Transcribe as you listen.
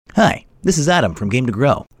Hi, this is Adam from Game to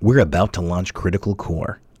Grow. We're about to launch Critical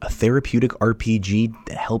Core, a therapeutic RPG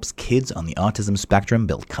that helps kids on the autism spectrum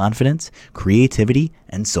build confidence, creativity,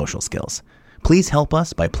 and social skills. Please help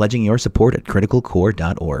us by pledging your support at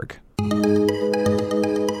criticalcore.org.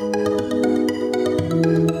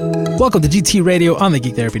 Welcome to GT Radio on the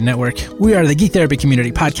Geek Therapy Network. We are the Geek Therapy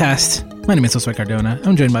Community Podcast. My name is Josue Cardona.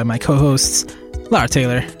 I'm joined by my co-hosts, Lara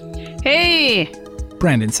Taylor. Hey!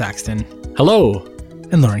 Brandon Saxton. Hello.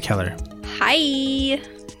 And Lauren Keller. Hi!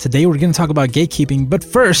 Today we're going to talk about gatekeeping, but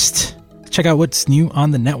first, check out what's new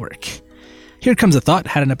on the network. Here Comes a Thought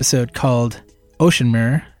had an episode called Ocean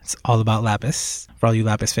Mirror. It's all about Lapis, for all you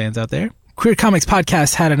Lapis fans out there. Queer Comics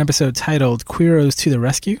Podcast had an episode titled Queeros to the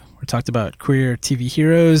Rescue. We talked about queer TV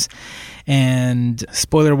heroes, and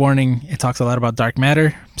spoiler warning, it talks a lot about dark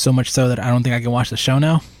matter, so much so that I don't think I can watch the show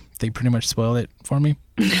now. They pretty much spoiled it for me.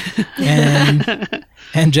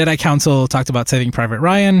 And Jedi Council talked about Saving Private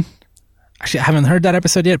Ryan. Actually, I haven't heard that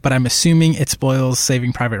episode yet, but I'm assuming it spoils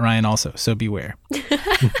Saving Private Ryan also, so beware.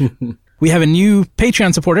 We have a new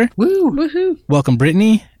Patreon supporter. Woo! Woohoo! Welcome,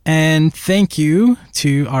 Brittany. And thank you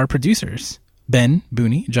to our producers, Ben,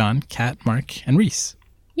 Booney, John, Kat, Mark, and Reese.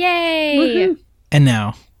 Yay! Woohoo. And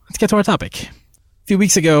now, let's get to our topic.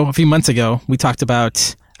 A few months ago, we talked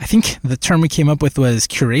about, I think the term we came up with was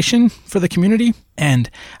curation for the community. And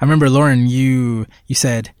I remember, Lauren, you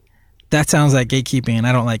said, that sounds like gatekeeping and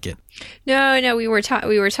I don't like it. No, we were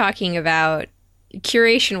talking about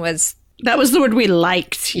curation. That was the word we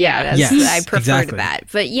liked. Yeah, yes, I preferred exactly. that.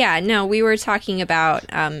 But yeah, no, we were talking about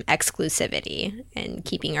exclusivity and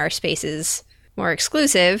keeping our spaces more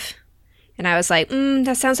exclusive. And I was like,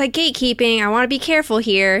 that sounds like gatekeeping. I want to be careful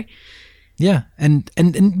here. Yeah, and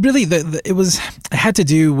really, it had to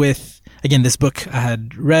do with, again, this book I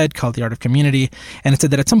had read called The Art of Community, and it said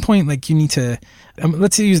that at some point, like, you need to,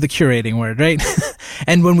 let's use the curating word, right?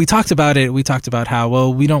 And when we talked about it, we talked about how,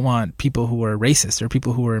 well, we don't want people who are racist, or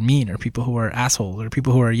people who are mean, or people who are assholes, or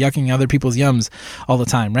people who are yucking other people's yums all the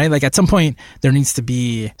time, right? Like, at some point, there needs to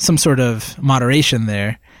be some sort of moderation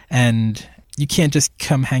there, and you can't just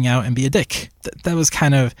come hang out and be a dick. That was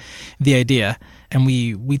kind of the idea. And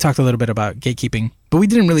we talked a little bit about gatekeeping, but we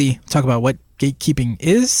didn't really talk about what gatekeeping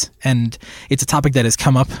is. And it's a topic that has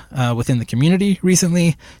come up within the community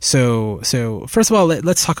recently. So first of all,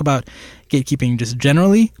 let's talk about gatekeeping just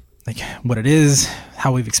generally, like what it is,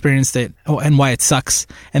 how we've experienced it, and why it sucks.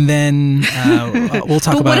 And then we'll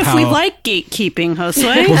talk about how... But what if we like gatekeeping, Josue?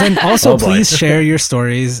 Well, then also please share your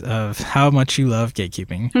stories of how much you love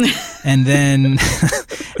gatekeeping. and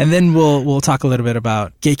then we'll talk a little bit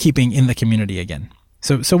about gatekeeping in the community again.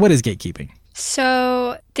 So what is gatekeeping?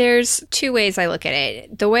 So there's two ways I look at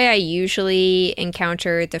it. The way I usually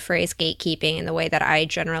encounter the phrase gatekeeping and the way that I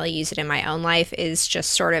generally use it in my own life is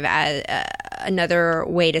just sort of as another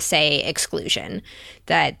way to say exclusion,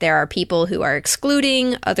 that there are people who are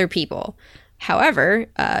excluding other people. However,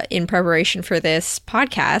 in preparation for this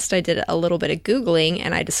podcast, I did a little bit of Googling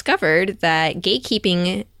and I discovered that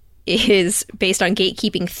gatekeeping is based on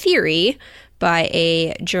gatekeeping theory by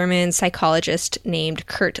a German psychologist named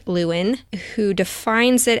Kurt Lewin, who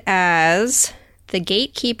defines it as the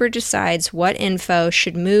gatekeeper decides what info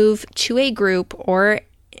should move to a group or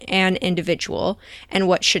an individual and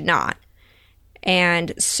what should not.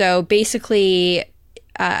 And so basically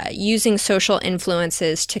using social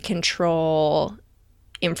influences to control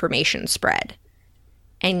information spread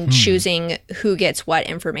and choosing who gets what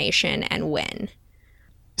information and when.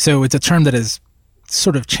 So it's a term that has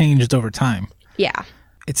sort of changed over time. Yeah.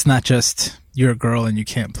 It's not just you're a girl and you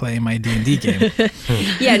can't play my D&D game.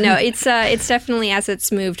 Yeah, no, it's definitely, as it's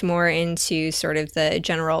moved more into sort of the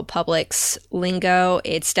general public's lingo,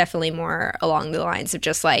 it's definitely more along the lines of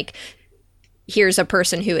just like, here's a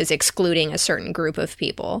person who is excluding a certain group of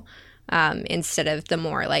people, instead of the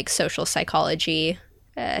more like social psychology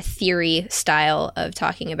theory style of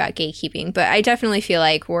talking about gatekeeping. But I definitely feel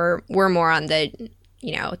like we're more on the,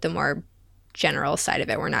 the more general side of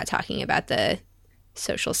it. We're not talking about the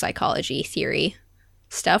social psychology theory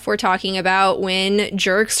stuff. We're talking about when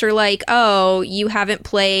jerks are like, oh, you haven't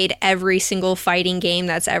played every single fighting game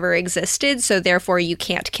that's ever existed, so therefore you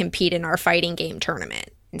can't compete in our fighting game tournament.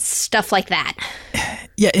 And stuff like that.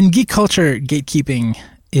 Yeah, in geek culture, gatekeeping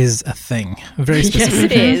is a thing. Very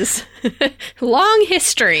specific. Yes, it is. Long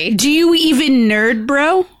history. Do you even nerd,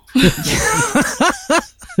 bro?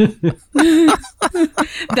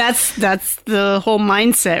 That's the whole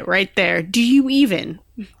mindset right there. Do you even?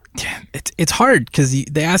 It's hard because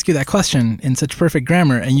they ask you that question in such perfect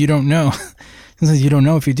grammar and you don't know. Sometimes you don't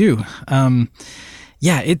know if you do.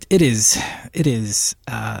 Yeah, it is. It's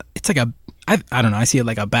like I don't know, I see it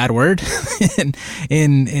like a bad word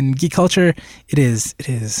in geek culture. It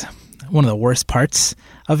is one of the worst parts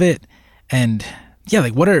of it. And yeah,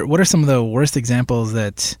 like what are some of the worst examples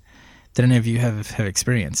that any of you have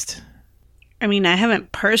experienced? I mean, I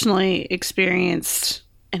haven't personally experienced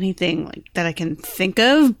anything like that I can think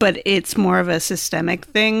of, but it's more of a systemic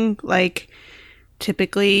thing. Like,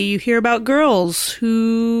 typically you hear about girls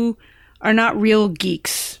who are not real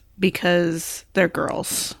geeks because they're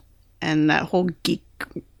girls, and that whole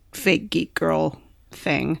fake geek girl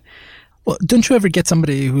thing. Well, don't you ever get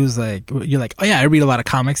somebody who's like, you're like, oh yeah, I read a lot of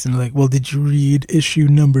comics, and they're like, well, did you read issue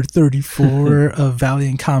number 34 of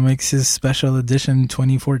Valiant Comics' special edition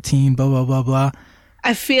 2014, blah, blah, blah, blah?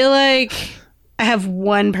 I feel like I have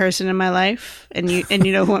one person in my life, and you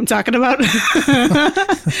know who I'm talking about.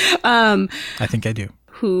 I think I do.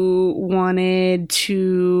 Who wanted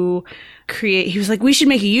to create, he was like, we should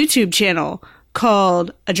make a YouTube channel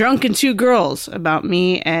called A Drunk and Two Girls, about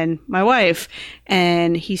me and my wife.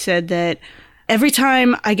 And he said that every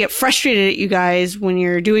time I get frustrated at you guys when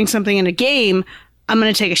you're doing something in a game, I'm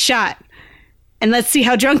going to take a shot and let's see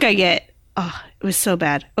how drunk I get. Oh, it was so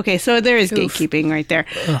bad. Okay, so there is gatekeeping right there.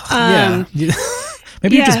 Yeah.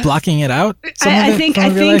 Maybe you're just blocking it out. I think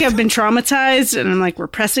I've been traumatized, and I'm like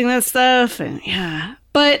repressing that stuff, and yeah.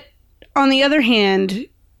 But on the other hand,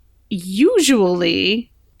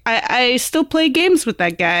 usually I still play games with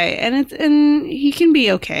that guy, and he can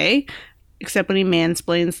be okay, except when he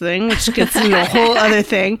mansplains things, which gets into a whole other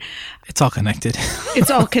thing. It's all connected. It's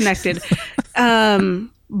all connected.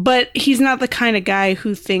 But he's not the kind of guy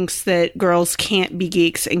who thinks that girls can't be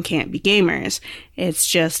geeks and can't be gamers. It's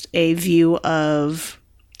just a view of,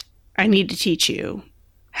 I need to teach you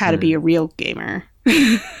how to be a real gamer.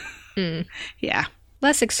 Yeah.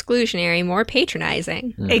 Less exclusionary, more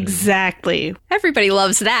patronizing. Exactly. Everybody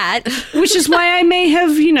loves that. Which is why I may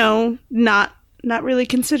have, not really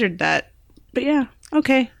considered that. But yeah,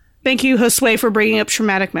 okay. Thank you, Josue, for bringing up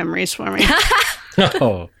traumatic memories for me.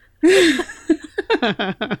 Oh.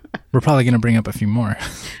 We're probably going to bring up a few more.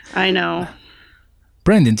 I know.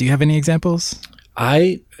 Brandon, do you have any examples?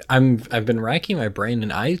 I've been racking my brain,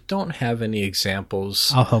 and I don't have any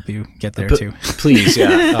examples. I'll help you get there too. Please,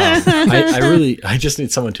 yeah. I just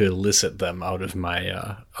need someone to elicit them out of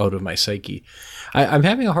my psyche. I'm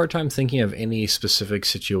having a hard time thinking of any specific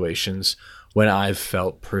situations when I've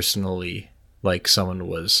felt personally like someone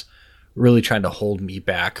was really trying to hold me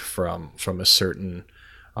back from a certain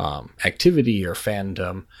activity or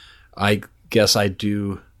fandom. I guess I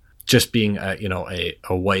do, just being a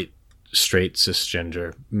white, straight,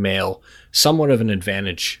 cisgender male, somewhat of an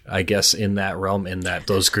advantage, I guess, in that realm, in that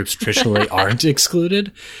those groups traditionally aren't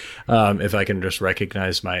excluded. If I can just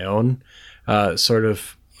recognize my own sort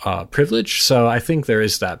of privilege. So I think there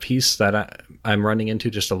is that piece that I'm running into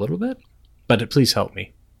just a little bit, but please help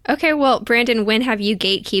me. Okay, well, Brandon, when have you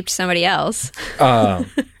gatekeeped somebody else?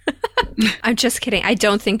 I'm just kidding. I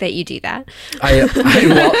don't think that you do that.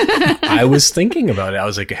 I was thinking about it. I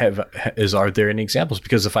was like, are there any examples?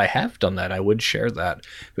 Because if I have done that, I would share that.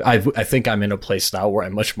 I think I'm in a place now where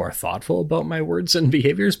I'm much more thoughtful about my words and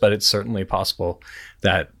behaviors, but it's certainly possible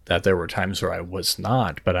that there were times where I was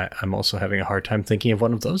not. But I'm also having a hard time thinking of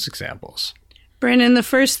one of those examples. Brandon, the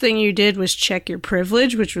first thing you did was check your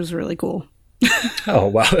privilege, which was really cool. Oh,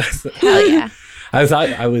 wow. Hell yeah. I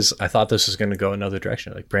thought this was going to go another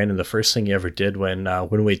direction. Like, Brandon, the first thing you ever did when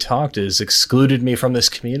we talked is excluded me from this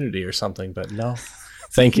community or something. But no,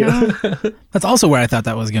 thank you. No. That's also where I thought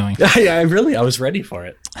that was going. Yeah, I was ready for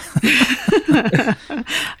it.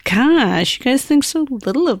 Gosh, you guys think so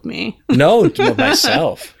little of me. No,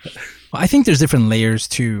 myself. Well, I think there's different layers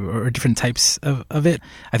to, or different types of it.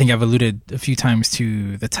 I think I've alluded a few times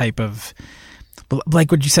to the type of,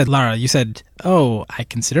 like what you said, Lara. You said, oh, I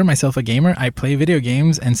consider myself a gamer. I play video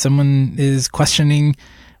games, and someone is questioning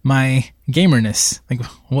my gamerness. Like,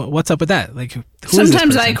 what's up with that? Like,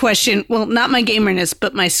 sometimes I question, well, not my gamerness,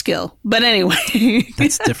 but my skill. But anyway.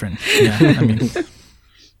 That's different. Yeah,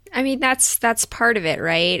 I mean, that's part of it,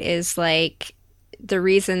 right? Is like, the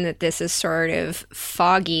reason that this is sort of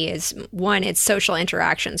foggy is, one, it's social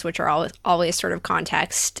interactions, which are always sort of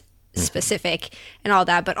context specific and all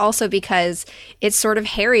that, but also because it's sort of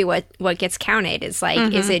hairy what gets counted. Is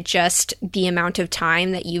like, is it just the amount of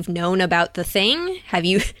time that you've known about the thing? Have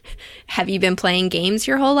you been playing games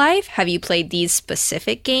your whole life? Have you played these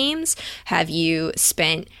specific games? Have you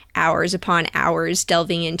spent hours upon hours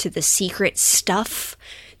delving into the secret stuff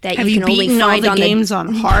that have you can only find all the on games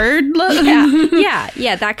on hard?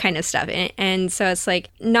 yeah, that kind of stuff. And so it's like,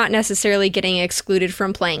 not necessarily getting excluded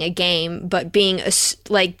from playing a game, but being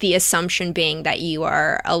like the assumption being that you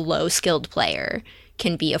are a low skilled player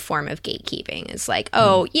can be a form of gatekeeping. It's like,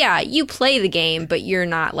 oh, yeah, you play the game, but you're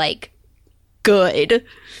not, like, good.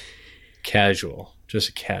 Casual.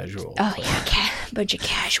 Just casual. Oh, yeah, bunch of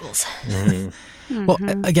casuals. Well,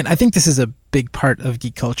 again, I think this is a big part of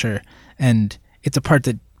geek culture, and it's a part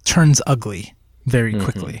that turns ugly very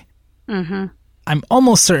quickly. I'm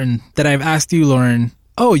almost certain that I've asked you, Lauren,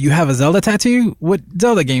 oh, you have a Zelda tattoo? What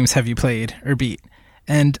Zelda games have you played or beat?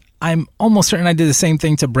 And I'm almost certain I did the same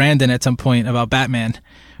thing to Brandon at some point about Batman,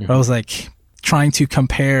 where I was like trying to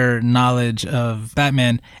compare knowledge of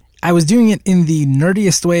Batman. I was doing it in the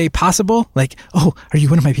nerdiest way possible. Like, oh, are you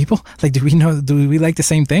one of my people? Like, do we like the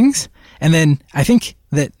same things? And then I think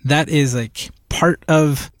that is like part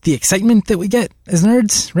of the excitement that we get as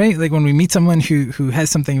nerds, right? Like when we meet someone who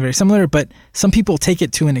has something very similar, but some people take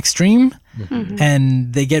it to an extreme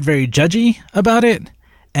and they get very judgy about it.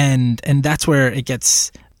 And that's where it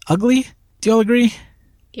gets ugly. Do you all agree?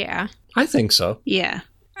 Yeah. I think so. Yeah.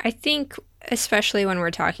 I think especially when we're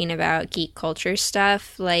talking about geek culture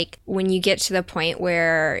stuff, like when you get to the point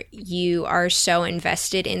where you are so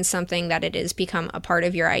invested in something that it has become a part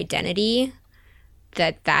of your identity,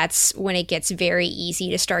 that's when it gets very easy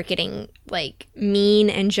to start getting like mean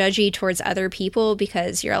and judgy towards other people,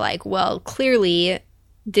 because you're like, well, clearly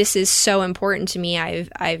this is so important to me.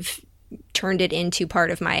 I've turned it into part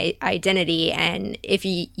of my identity, and if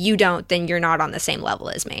you don't, then you're not on the same level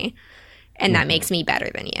as me, and that makes me better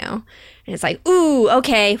than you. And it's like, ooh,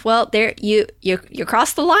 okay, well, there you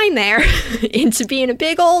crossed the line there into being a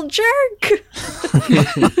big old jerk.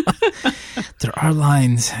 There are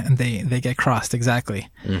lines, and they get crossed, exactly.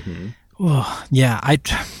 Oh, yeah,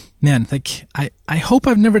 I hope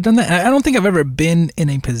I've never done that. I don't think I've ever been in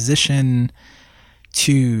a position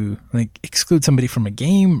to like exclude somebody from a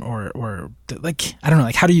game or like, I don't know,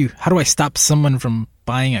 like how do I stop someone from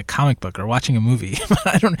buying a comic book or watching a movie?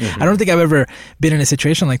 I don't think I've ever been in a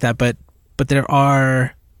situation like that, but there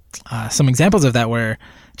are some examples of that where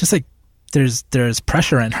just like there's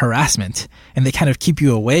pressure and harassment, and they kind of keep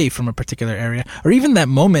you away from a particular area, or even that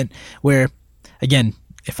moment where, again,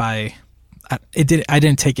 if I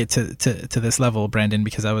didn't take it to this level, Brandon,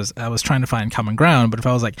 because I was trying to find common ground. But if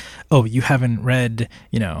I was like, oh, you haven't read,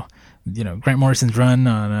 Grant Morrison's run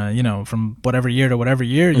on, from whatever year to whatever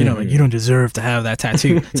year, like you don't deserve to have that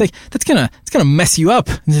tattoo. It's like, it's gonna mess you up.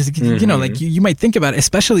 Like you might think about it,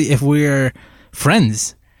 especially if we're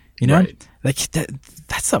friends, Right. like that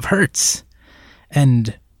stuff hurts.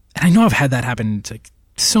 And I know I've had that happen like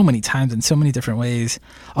so many times in so many different ways.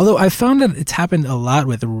 Although I've found that it's happened a lot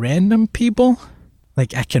with random people,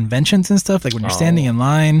 like at conventions and stuff, like when you're standing in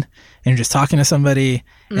line and you're just talking to somebody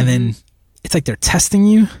and then it's like they're testing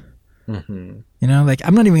you. Like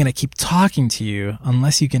I'm not even going to keep talking to you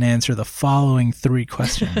unless you can answer the following 3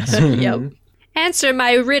 questions. Yep. Answer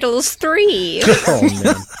my riddles 3. Oh,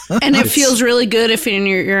 man. And it feels really good if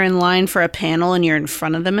you're in line for a panel and you're in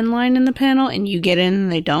front of them in line in the panel and you get in and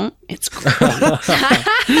they don't. It's great.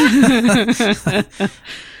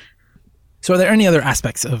 So are there any other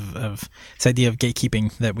aspects of this idea of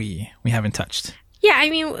gatekeeping that we haven't touched? Yeah, I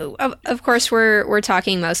mean, of course, we're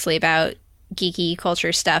talking mostly about geeky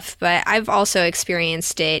culture stuff, but I've also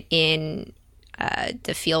experienced it in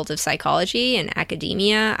the field of psychology and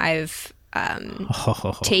academia. I've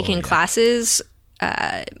taken classes.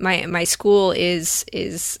 My school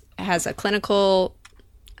has a clinical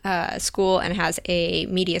school and has a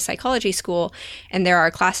media psychology school, and there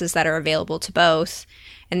are classes that are available to both.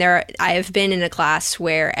 And I have been in a class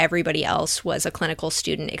where everybody else was a clinical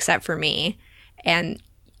student except for me, and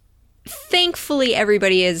thankfully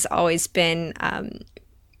everybody has always been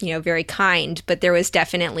very kind, but there was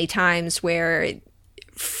definitely times where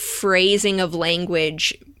phrasing of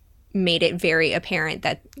language made it very apparent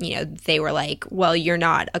that, they were like, well, you're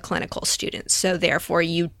not a clinical student, so therefore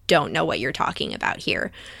you don't know what you're talking about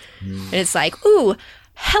here. And it's like, ooh,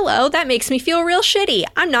 hello, that makes me feel real shitty.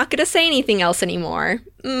 I'm not going to say anything else anymore.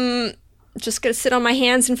 Just going to sit on my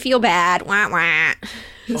hands and feel bad. Wah, wah.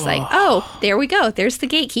 It's like, oh, there we go. There's the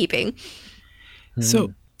gatekeeping.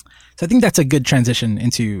 So I think that's a good transition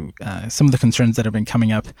into some of the concerns that have been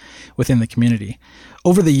coming up within the community.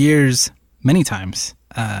 Over the years, many times,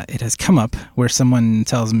 it has come up where someone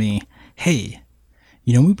tells me, hey,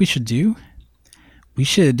 you know what we should do? We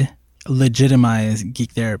should legitimize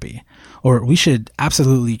geek therapy, or we should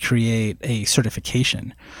absolutely create a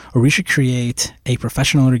certification, or we should create a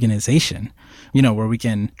professional organization, where we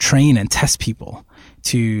can train and test people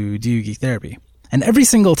to do geek therapy. And every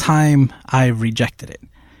single time I've rejected it.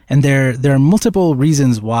 And there are multiple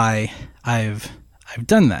reasons why I've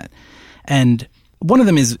done that. And one of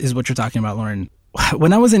them is what you're talking about, Lauren.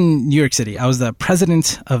 when I was in New York City, I was the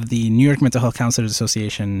president of the New York Mental Health Counselors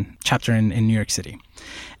Association chapter in New York City.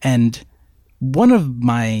 And one of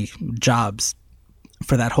my jobs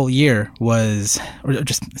for that whole year was, or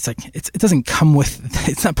just, it's like, it doesn't come with,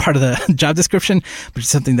 it's not part of the job description, but it's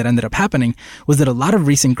something that ended up happening, was that a lot of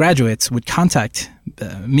recent graduates would contact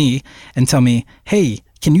me and tell me, hey,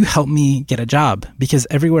 can you help me get a job? Because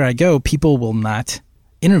everywhere I go, people will not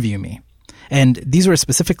interview me. And these were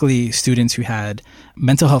specifically students who had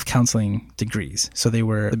mental health counseling degrees. So they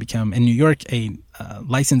become, in New York, a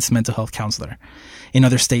licensed mental health counselor. In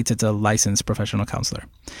other states, it's a licensed professional counselor.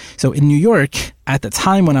 So in New York, at the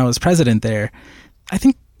time when I was president there, I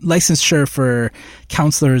think licensure for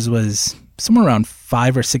counselors was somewhere around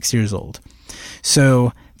 5 or 6 years old.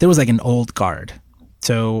 So there was like an old guard.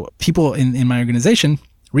 So people in my organization,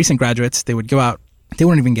 recent graduates, they would go out, they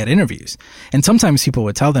wouldn't even get interviews. And sometimes people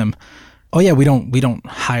would tell them, oh yeah, we don't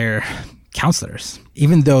hire counselors,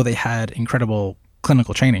 even though they had incredible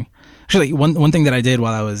clinical training. Actually, one thing that I did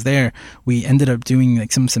while I was there, we ended up doing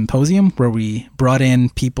like some symposium where we brought in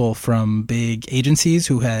people from big agencies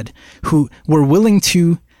who were willing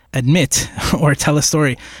to admit or tell a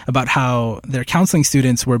story about how their counseling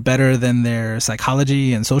students were better than their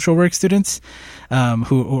psychology and social work students,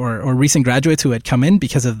 or recent graduates who had come in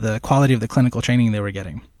because of the quality of the clinical training they were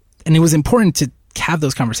getting. And it was important to have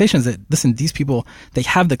those conversations that, listen, these people, they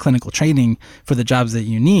have the clinical training for the jobs that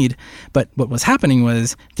you need. But what was happening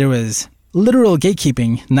was there was literal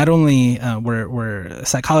gatekeeping. Not only were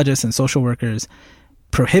psychologists and social workers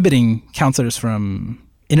prohibiting counselors from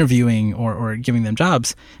interviewing or giving them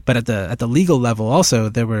jobs, but at the legal level also,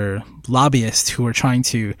 there were lobbyists who were trying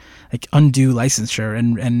to like undo licensure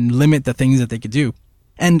and limit the things that they could do.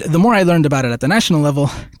 And the more I learned about it at the national level,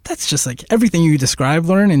 that's just like everything you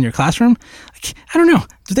learn in your classroom. Like, I don't know.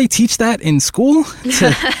 Do they teach that in school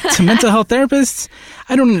to mental health therapists?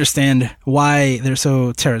 I don't understand why they're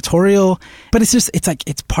so territorial, but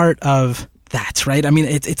it's part of that, right? I mean,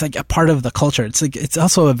 it's like a part of the culture. It's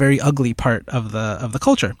also a very ugly part of the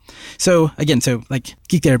culture. So again, like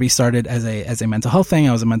Geek Therapy started as a mental health thing.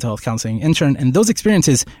 I was a mental health counseling intern, and those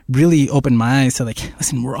experiences really opened my eyes to like,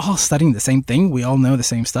 listen, we're all studying the same thing. We all know the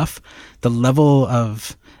same stuff. The level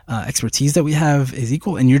of expertise that we have is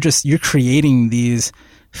equal, and you're creating these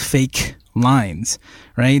fake lines,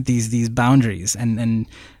 right? These boundaries, and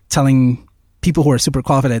telling people who are super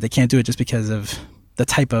qualified that they can't do it just because of the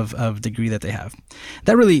type of degree that they have.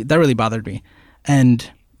 That really bothered me. And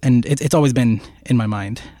it's always been in my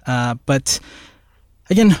mind. But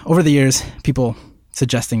again, over the years, people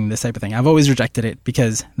suggesting this type of thing, I've always rejected it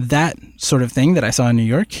because that sort of thing that I saw in New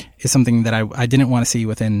York is something that I didn't want to see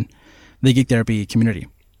within the Geek Therapy community.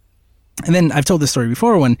 And then I've told this story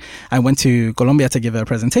before. When I went to Colombia to give a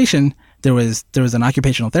presentation, there was an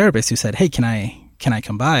occupational therapist who said, hey, can I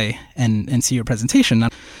come by and see your presentation?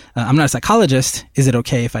 I'm not a psychologist. Is it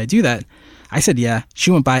okay if I do that? I said, yeah.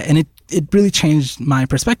 She went by, and it really changed my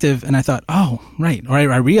perspective. And I thought, oh, right. Or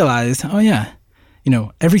I realized, oh yeah,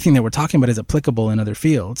 everything that we're talking about is applicable in other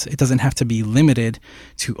fields. It doesn't have to be limited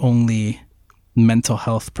to only mental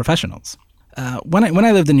health professionals. When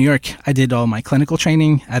I lived in New York, I did all my clinical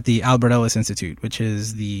training at the Albert Ellis Institute, which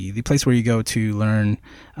is the place where you go to learn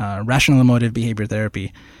rational emotive behavior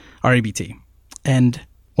therapy, REBT. And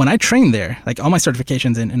when I trained there, like all my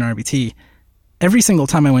certifications in RBT, every single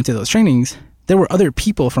time I went to those trainings, there were other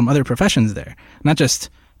people from other professions there, not just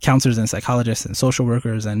counselors and psychologists and social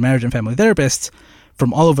workers and marriage and family therapists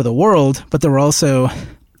from all over the world, but there were also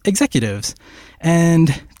executives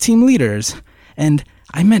and team leaders. And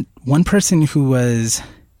I met one person who was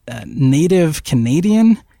native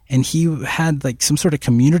Canadian, and he had like some sort of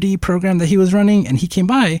community program that he was running, and he came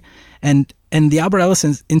by, and the Albert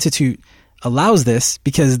Ellis Institute allows this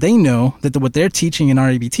because they know that what they're teaching in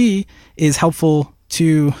REBT is helpful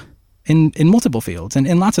to in multiple fields and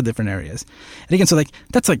in lots of different areas. And again, so like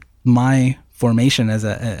that's like my formation as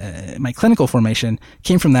my clinical formation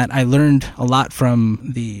came from that. I learned a lot from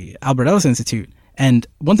the Albert Ellis Institute. And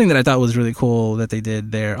one thing that I thought was really cool that they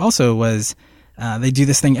did there also was they do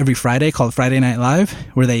this thing every Friday called Friday Night Live,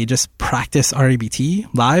 where they just practice REBT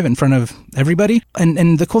live in front of everybody.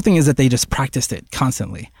 And the cool thing is that they just practiced it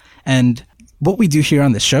constantly. And what we do here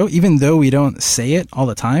on this show, even though we don't say it all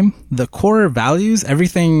the time, the core values,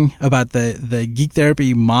 everything about the Geek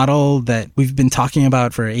Therapy model that we've been talking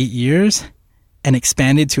about for 8 years and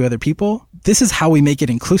expanded to other people, this is how we make it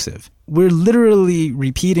inclusive. We're literally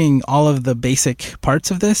repeating all of the basic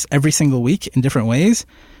parts of this every single week in different ways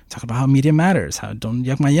talk about how media matters, how don't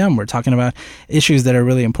yuck my yum. We're talking about issues that are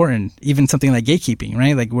really important, even something like gatekeeping,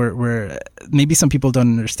 right? Like we're maybe some people don't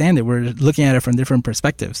understand it. We're looking at it from different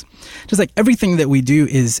perspectives. Just like everything that we do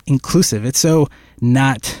is inclusive. It's so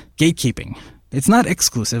not gatekeeping. It's not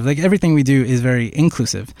exclusive. Like everything we do is very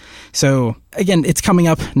inclusive. So again, it's coming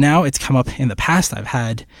up now. It's come up in the past. I've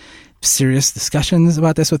had serious discussions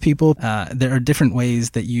about this with people. There are different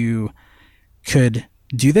ways that you could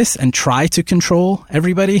do this and try to control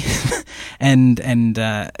everybody and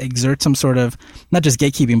exert some sort of not just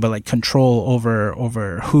gatekeeping, but like control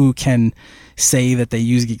over who can say that they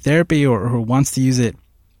use geek therapy or who wants to use it.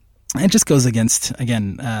 It just goes against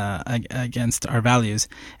against our values,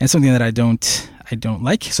 and something that I don't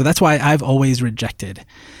like. So that's why I've always rejected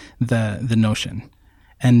the notion.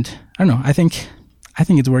 And I don't know, I think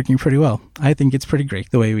it's working pretty well. I think it's pretty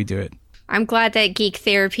great the way we do it. I'm glad that geek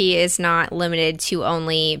therapy is not limited to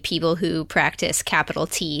only people who practice capital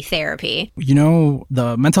T therapy. You know,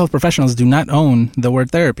 the mental health professionals do not own the word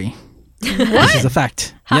therapy. This is a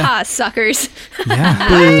fact. Haha, suckers. Yeah.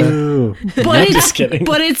 Boo. But Just kidding.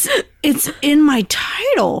 But it's in my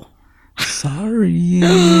title. Sorry.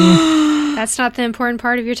 That's not the important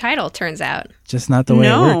part of your title, turns out. Just not the way it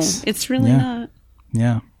No, works. it's really not.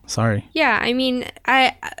 Yeah. Sorry. Yeah, I mean,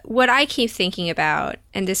 what I keep thinking about,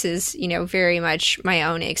 and this is, very much my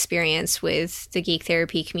own experience with the geek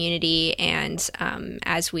therapy community and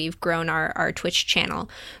as we've grown our Twitch channel,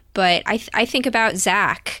 but I think about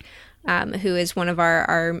Zach, who is one of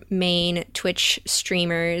our main Twitch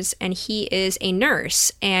streamers, and he is a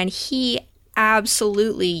nurse, and he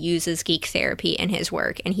absolutely uses geek therapy in his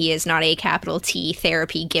work, and he is not a capital T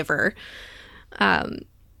therapy giver.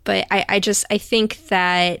 But I think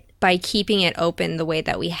that by keeping it open the way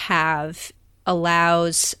that we have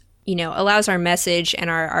allows our message and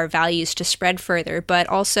our values to spread further, but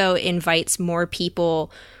also invites more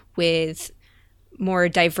people with more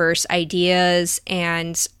diverse ideas.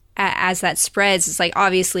 And as that spreads, it's like,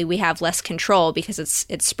 obviously we have less control because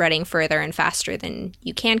it's spreading further and faster than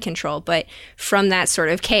you can control. But from that sort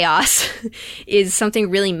of chaos is something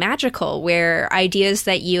really magical, where ideas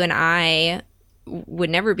that you and I would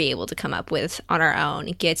never be able to come up with on our own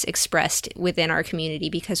gets expressed within our community,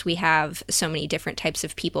 because we have so many different types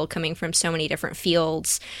of people coming from so many different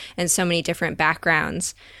fields and so many different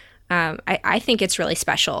backgrounds. I think it's really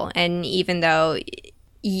special. And even though,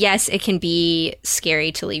 yes, it can be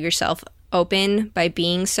scary to leave yourself open by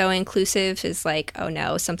being so inclusive, is like, oh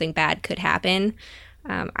no, something bad could happen.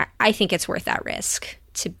 I think it's worth that risk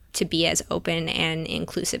to be as open and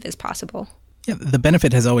inclusive as possible. Yeah, the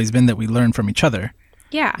benefit has always been that we learn from each other.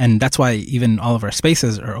 Yeah. And that's why even all of our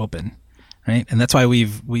spaces are open, right? And that's why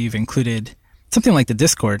we've included something like the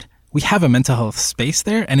Discord. We have a mental health space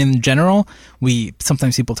there. And in general,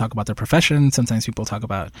 sometimes people talk about their profession. Sometimes people talk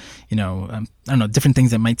about, different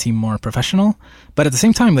things that might seem more professional. But at the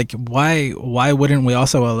same time, like, why wouldn't we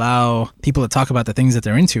also allow people to talk about the things that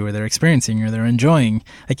they're into or they're experiencing or they're enjoying?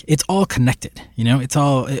 Like, it's all connected, it's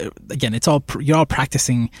all, you're all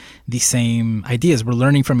practicing the same ideas. We're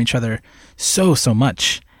learning from each other so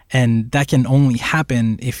much. And that can only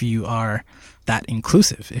happen if you are that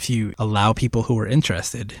inclusive, if you allow people who are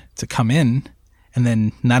interested to come in, and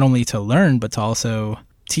then not only to learn, but to also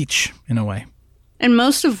teach in a way. And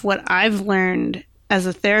most of what I've learned as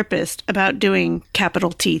a therapist about doing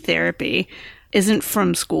capital T therapy isn't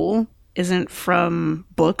from school, isn't from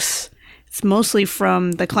books. It's mostly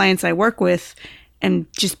from the clients I work with and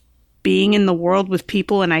just being in the world with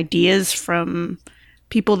people and ideas from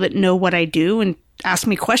people that know what I do and ask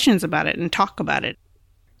me questions about it and talk about it.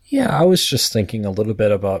 Yeah, I was just thinking a little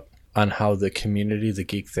bit on how the community, the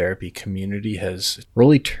geek therapy community, has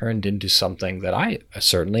really turned into something that I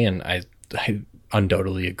certainly, and I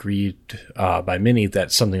undoubtedly agreed by many,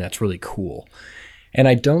 that's something that's really cool. And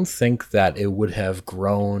I don't think that it would have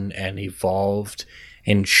grown and evolved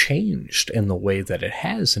and changed in the way that it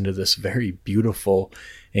has into this very beautiful,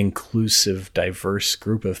 inclusive, diverse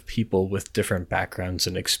group of people with different backgrounds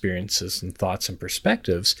and experiences and thoughts and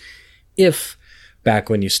perspectives if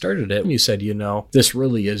back when you started it, you said, this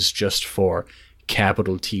really is just for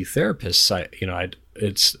capital T therapists.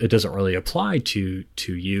 It doesn't really apply to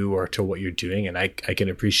you or to what you're doing. And I can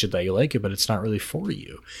appreciate that you like it, but it's not really for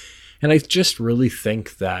you. And I just really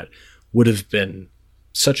think that would have been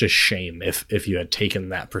such a shame if you had taken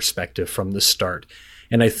that perspective from the start.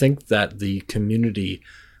 And I think that the community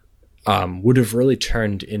would have really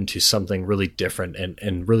turned into something really different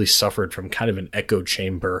and really suffered from kind of an echo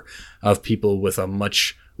chamber of people with a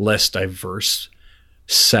much less diverse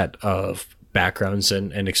set of backgrounds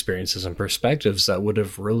and experiences and perspectives that would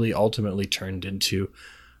have really ultimately turned into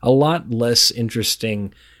a lot less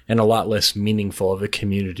interesting and a lot less meaningful of a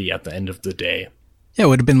community at the end of the day. Yeah, it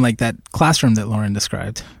would have been like that classroom that Lauren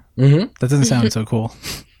described. Mm-hmm. That doesn't sound so cool.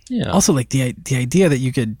 Yeah. Also, like the idea that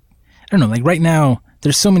you could, I don't know, like right now,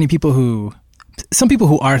 there's so many people some people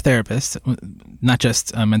who are therapists, not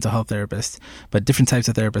just mental health therapists, but different types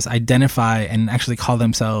of therapists, identify and actually call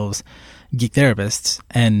themselves geek therapists.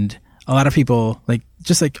 And a lot of people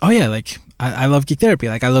oh yeah, like I love geek therapy.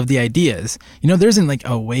 Like I love the ideas. There isn't like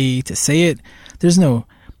a way to say it. There's no,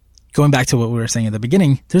 going back to what we were saying at the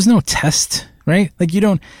beginning, there's no test, right? Like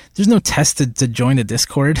there's no test to join a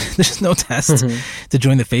Discord. There's no test to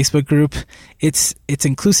join the Facebook group. It's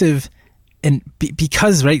inclusive. And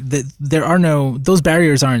because, right, there are those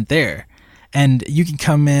barriers aren't there. And you can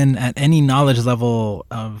come in at any knowledge level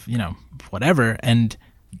of, whatever, and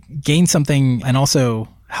gain something and also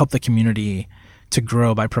help the community to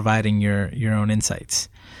grow by providing your own insights.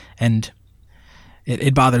 And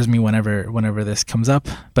it bothers me whenever this comes up,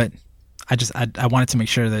 but I wanted to make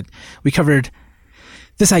sure that we covered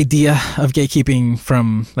this idea of gatekeeping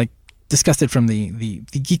discussed it from the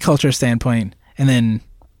geek culture standpoint, and then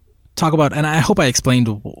talk about, and I hope I explained,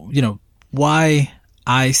 why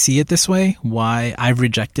I see it this way, why I've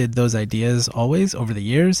rejected those ideas always over the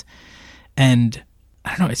years. And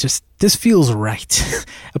I don't know, it's just, this feels right.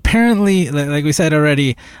 Apparently, like we said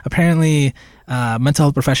already, mental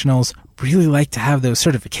health professionals really like to have those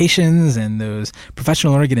certifications and those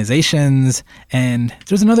professional organizations. And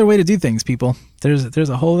there's another way to do things, people. There's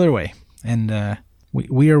a whole other way. And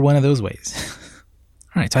we are one of those ways.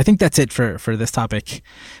 All right, so I think that's it for this topic.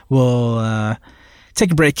 We'll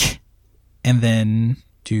take a break and then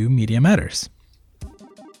do Media Matters.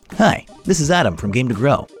 Hi, this is Adam from Game to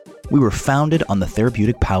Grow. We were founded on the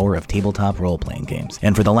therapeutic power of tabletop role-playing games,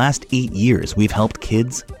 and for the last 8 years, we've helped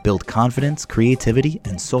kids build confidence, creativity,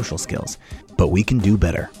 and social skills. But we can do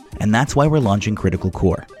better, and that's why we're launching Critical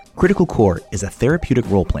Core. Critical Core is a therapeutic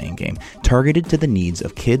role-playing game targeted to the needs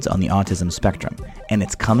of kids on the autism spectrum, and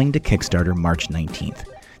it's coming to Kickstarter March 19th.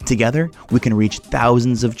 Together, we can reach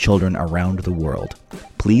thousands of children around the world.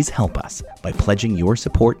 Please help us by pledging your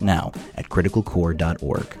support now at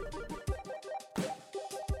criticalcore.org.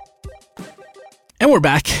 And we're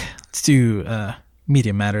back. Let's do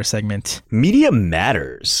Media Matters segment. Media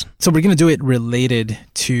Matters. So we're going to do it related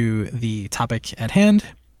to the topic at hand,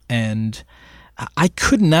 and I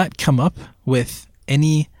could not come up with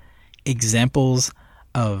any examples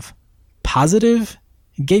of positive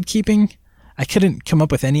gatekeeping. I couldn't come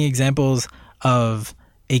up with any examples of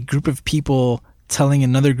a group of people telling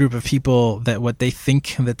another group of people that what they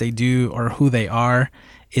think that they do or who they are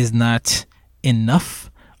is not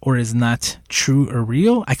enough or is not true or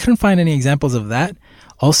real. I couldn't find any examples of that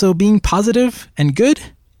also being positive and good.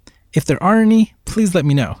 If there are any, please let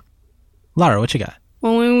me know. Lara, what you got?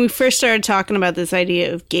 Well, when we first started talking about this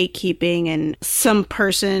idea of gatekeeping and some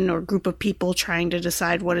person or group of people trying to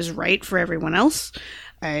decide what is right for everyone else,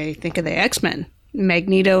 I think of the X-Men.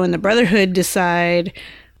 Magneto and the Brotherhood decide,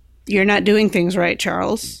 you're not doing things right,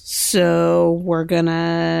 Charles, so we're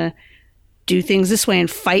gonna do things this way and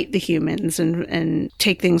fight the humans and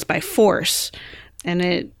take things by force. And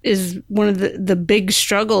it is one of the big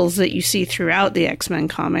struggles that you see throughout the X-Men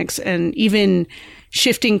comics, and even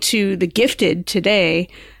shifting to the Gifted today.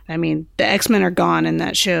 I mean, the X-Men are gone in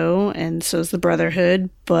that show, and so is the Brotherhood,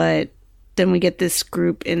 but then we get this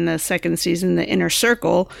group in the second season, the Inner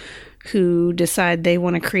Circle, who decide they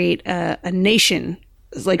want to create a nation,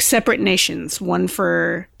 like separate nations, one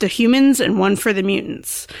for the humans and one for the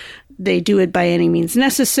mutants. They do it by any means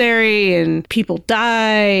necessary, and people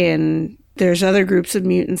die, and there's other groups of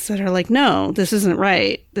mutants that are like, no, this isn't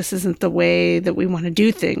right. This isn't the way that we want to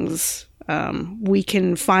do things. We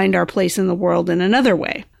can find our place in the world in another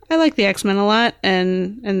way. I like the X-Men a lot,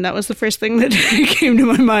 and that was the first thing that came to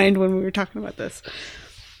my mind when we were talking about this.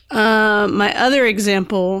 My other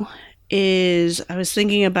example is, I was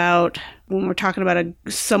thinking about when we're talking about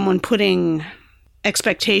someone putting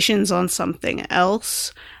expectations on something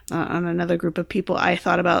else, on another group of people, I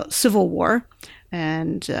thought about Civil War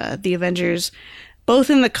and the Avengers. Both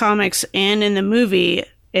in the comics and in the movie,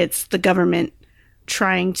 it's the government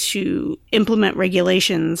trying to implement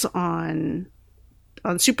regulations on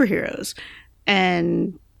superheroes,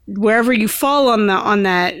 and wherever you fall on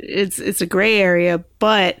that, it's a gray area.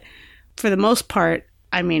 But for the most part,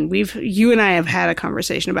 I mean, you and I have had a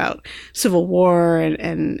conversation about Civil War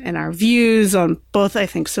and our views on both. I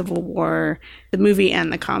think Civil War, the movie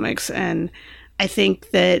and the comics, and I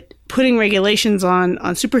think that putting regulations on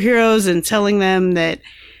superheroes and telling them that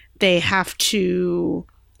they have to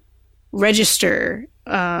register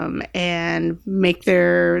and make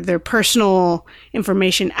their personal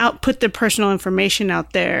information out, put their personal information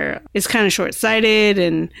out there is kind of short-sighted.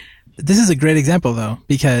 And this is a great example, though,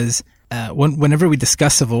 because whenever we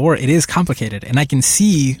discuss Civil War, it is complicated, and I can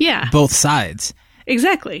see both sides.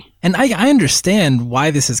 Exactly. And I understand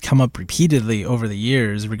why this has come up repeatedly over the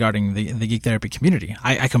years regarding the geek therapy community.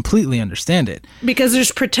 I completely understand it. Because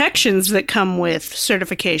there's protections that come with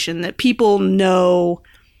certification, that people know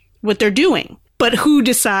what they're doing. But who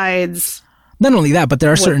decides? Not only that, but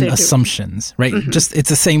there are certain assumptions, right? Mm-hmm. Just it's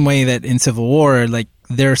the same way that in Civil War, like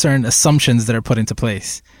there are certain assumptions that are put into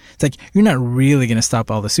place. It's like you're not really going to stop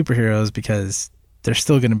all the superheroes because they're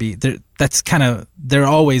still going to be there. That's kind of, there are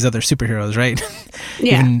always other superheroes, right?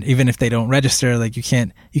 Yeah. even if they don't register, like you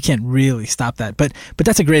can't really stop that. But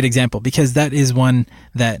that's a great example because that is one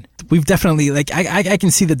that we've definitely, like, I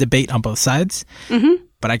can see the debate on both sides, mm-hmm.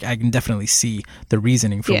 but I can definitely see the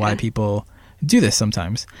reasoning for why people do this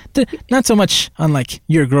sometimes. Not so much on like,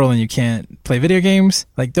 you're a girl and you can't play video games,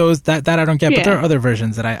 like those, that I don't get, but there are other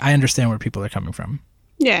versions that I understand where people are coming from.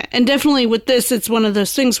 Yeah, and definitely with this, it's one of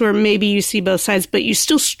those things where maybe you see both sides, but you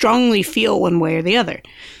still strongly feel one way or the other.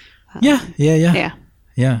 Yeah.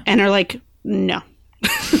 And are like, no.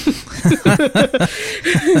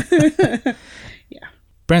 Yeah.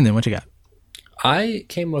 Brandon, what you got? I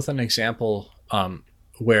came with an example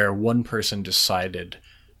where one person decided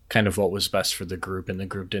kind of what was best for the group, and the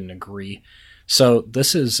group didn't agree. So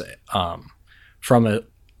this is from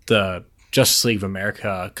the Justice League of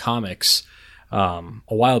America comics. A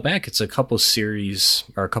while back, it's a couple series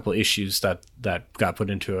or a couple issues that got put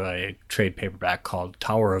into a trade paperback called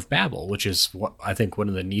Tower of Babel, which is I think one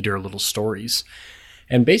of the neater little stories.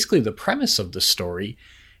 And basically the premise of the story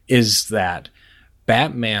is that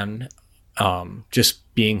Batman,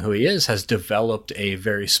 just being who he is, has developed a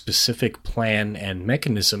very specific plan and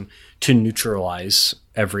mechanism to neutralize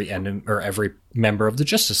every enemy or every member of the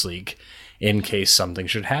Justice League in case something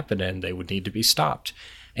should happen and they would need to be stopped.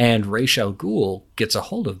 And Ra's al Ghul gets a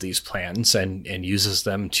hold of these plans and uses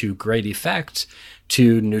them to great effect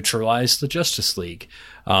to neutralize the Justice League,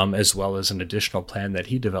 as well as an additional plan that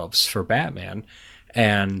he develops for Batman.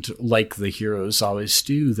 And like the heroes always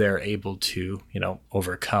do, they're able to,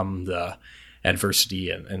 overcome the adversity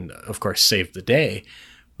and of course, save the day.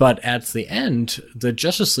 But at the end, the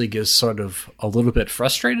Justice League is sort of a little bit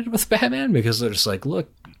frustrated with Batman because they're just like, look,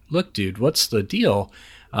 dude, what's the deal?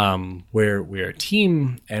 We're a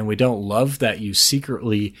team, and we don't love that you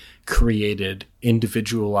secretly created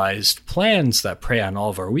individualized plans that prey on all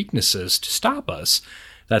of our weaknesses to stop us.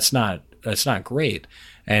 That's not great.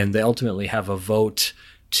 And they ultimately have a vote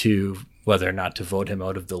to whether or not to vote him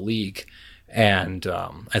out of the league. And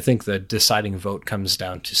I think the deciding vote comes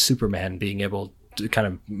down to Superman being able to kind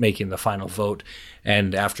of making the final vote.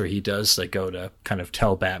 And after he does, they go to kind of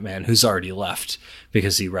tell Batman, who's already left,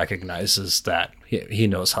 because he recognizes that he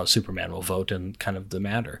knows how Superman will vote in kind of the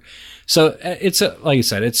matter. So it's like you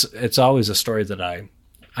said, it's always a story that I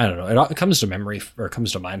don't know. It comes to memory or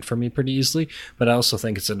comes to mind for me pretty easily, but I also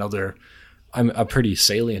think it's a pretty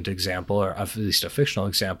salient example, or at least a fictional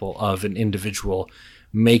example, of an individual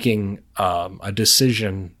making a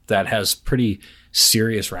decision that has pretty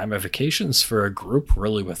serious ramifications for a group,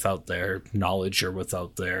 really without their knowledge or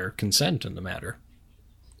without their consent in the matter.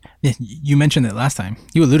 Yeah, you mentioned it last time.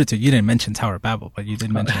 You alluded to it. You didn't mention Tower of Babel, but you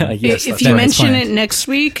did mention it. Yes, if you mention it next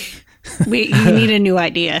week, you need a new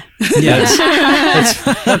idea. Yes,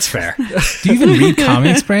 that's fair. Do you even read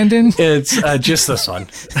comics, Brandon? It's just this one.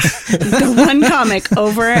 The one comic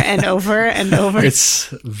over and over and over.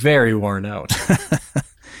 It's very worn out.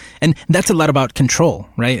 And that's a lot about control,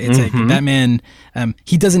 right? It's like Batman,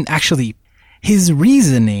 he doesn't actually, his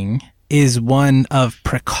reasoning is one of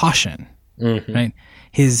precaution, right?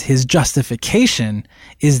 His justification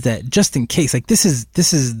is that just in case, like this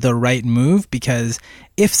is the right move because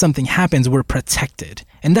if something happens, we're protected.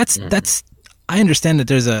 And that's, I understand that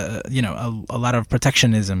there's a lot of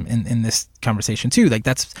protectionism in this conversation too. Like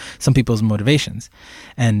that's some people's motivations.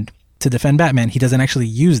 And to defend Batman, he doesn't actually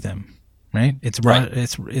use them. Right? It's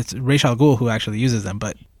Ra's al Ghul who actually uses them,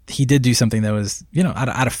 but he did do something that was,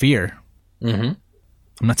 out of fear. Mm-hmm.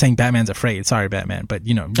 I'm not saying Batman's afraid. Sorry, Batman, but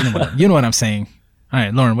you know what I'm saying. All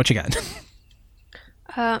right, Lauren, what you got?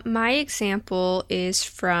 My example is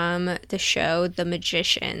from the show The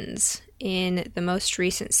Magicians. In the most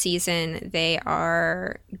recent season, they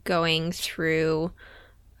are going through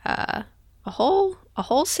a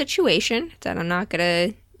whole situation that I'm not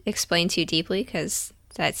going to explain too deeply because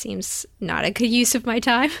that seems not a good use of my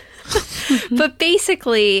time. But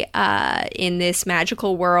basically, in this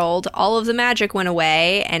magical world, all of the magic went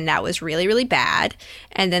away, and that was really, really bad.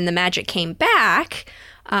 And then the magic came back,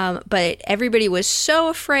 But everybody was so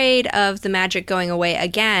afraid of the magic going away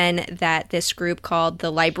again that this group called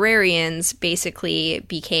the librarians basically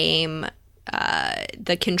became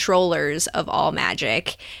the controllers of all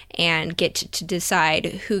magic and get to decide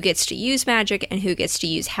who gets to use magic and who gets to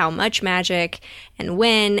use how much magic and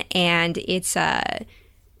when. And it's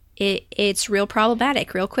real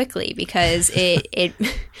problematic real quickly because it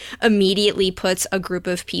immediately puts a group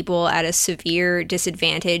of people at a severe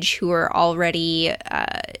disadvantage who are already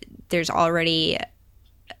there's already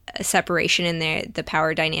a separation in the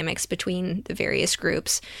power dynamics between the various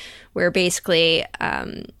groups, where basically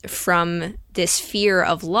from this fear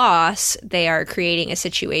of loss, they are creating a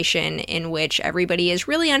situation in which everybody is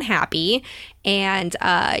really unhappy, and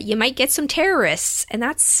you might get some terrorists, and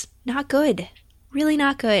that's not good. Really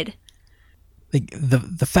not good. Like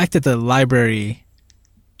the fact that the library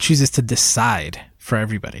chooses to decide for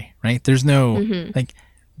everybody, right? There's no like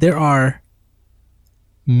there are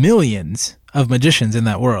millions of magicians in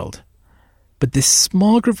that world, but this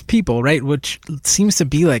small group of people, right, which seems to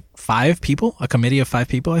be like 5 people, a committee of 5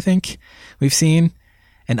 people, I think we've seen,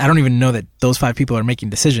 and I don't even know that those 5 people are making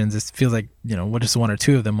decisions. It feels like, you know, what just 1 or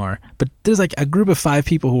 2 of them are, but there's like a group of 5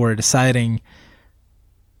 people who are deciding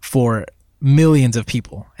for millions of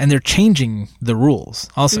people, and they're changing the rules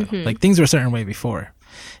also. Like things were a certain way before.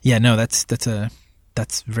 Yeah, no, that's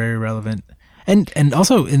very relevant. And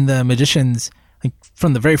also in the magicians, like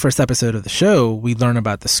from the very first episode of the show, we learn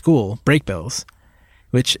about the school, Breakbills,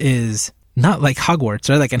 which is not like Hogwarts,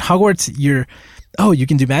 right? Like in Hogwarts, you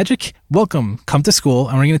can do magic? Welcome, come to school,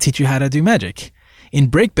 and we're going to teach you how to do magic. In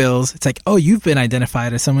Breakbills, it's like, oh, you've been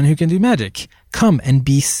identified as someone who can do magic. Come and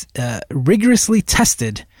be rigorously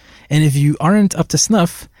tested. And if you aren't up to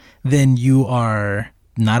snuff, then you are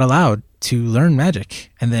not allowed to learn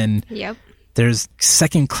magic. And then there's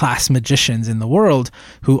second-class magicians in the world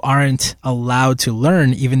who aren't allowed to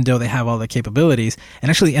learn, even though they have all the capabilities, and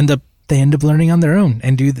actually end up learning on their own,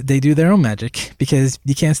 and they do their own magic, because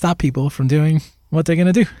you can't stop people from doing what they're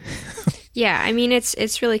going to do. Yeah, I mean,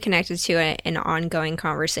 it's really connected to an ongoing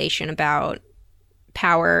conversation about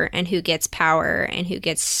power and who gets power and who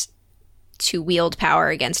gets to wield power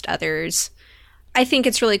against others. I think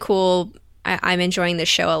it's really cool. I'm enjoying this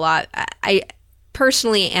show a lot. I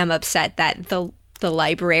personally am upset that the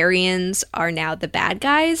librarians are now the bad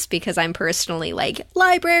guys, because I'm personally like,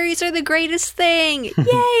 libraries are the greatest thing.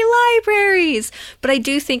 Yay, libraries! But I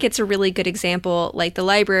do think it's a really good example. Like, the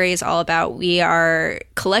library is all about, we are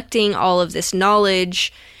collecting all of this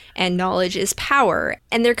knowledge, and knowledge is power.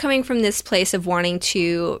 And they're coming from this place of wanting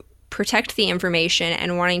to protect the information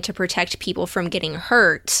and wanting to protect people from getting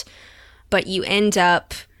hurt, but you end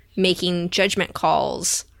up making judgment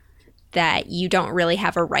calls that you don't really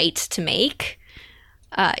have a right to make.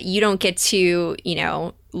 You don't get to,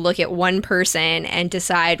 look at one person and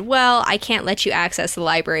decide, well, I can't let you access the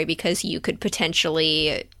library because you could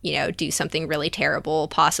potentially, do something really terrible,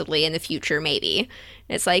 possibly in the future, maybe.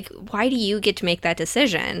 It's like, why do you get to make that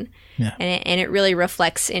decision? Yeah. And it really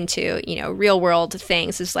reflects into, real world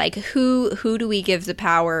things. It's like, who do we give the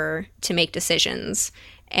power to make decisions,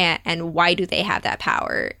 and why do they have that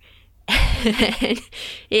power?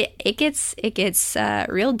 it gets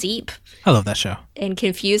real deep. I love that show. And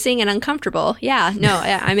confusing and uncomfortable. Yeah, no,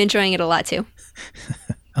 I'm enjoying it a lot too.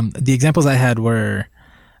 The examples I had were,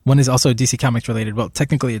 one is also DC Comics related. Well,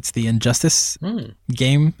 technically it's the Injustice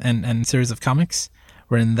game and series of comics,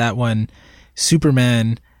 where in that one,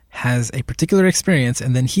 Superman has a particular experience,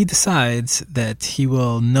 and then he decides that he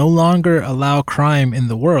will no longer allow crime in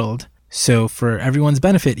the world. So for everyone's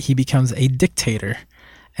benefit, he becomes a dictator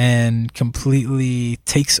and completely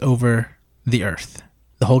takes over the Earth.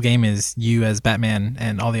 The whole game is you as Batman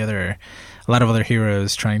and a lot of other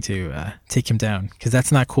heroes trying to take him down, because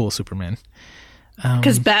that's not cool, Superman.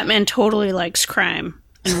 Because Batman totally likes crime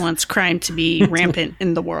and wants crime to be rampant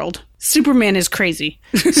in the world. Superman is crazy.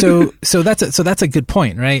 So that's a good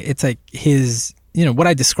point, right? It's like his, what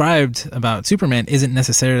I described about Superman isn't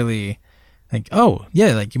necessarily like, oh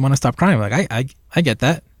yeah, like you want to stop crime. Like I get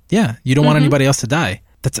that. Yeah, you don't want anybody else to die.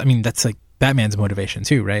 That's like Batman's motivation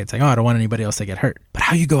too, right? It's like, oh, I don't want anybody else to get hurt. But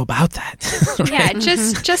how you go about that? Right? Yeah,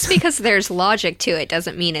 just because there's logic to it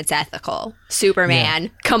doesn't mean it's ethical.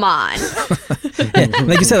 Superman, come on. Yeah,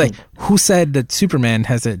 like you said, like, who said that Superman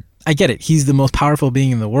has I get it. He's the most powerful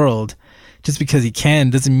being in the world. Just because he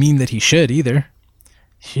can doesn't mean that he should either.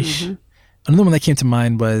 Another one that came to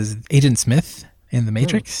mind was Agent Smith in The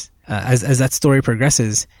Matrix. As that story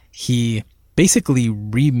progresses, he basically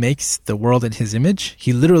remakes the world in his image.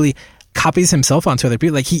 He literally copies himself onto other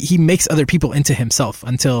people. Like he makes other people into himself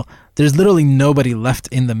until there's literally nobody left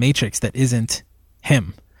in the Matrix that isn't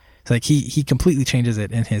him. So like he completely changes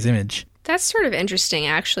it in his image. That's sort of interesting,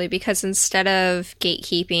 actually, because instead of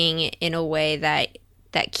gatekeeping in a way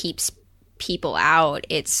that keeps people out,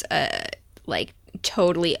 it's like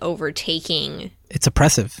totally overtaking. It's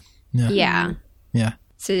oppressive. Yeah. Yeah. Yeah.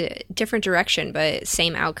 It's a different direction, but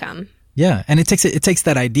same outcome. Yeah, and it takes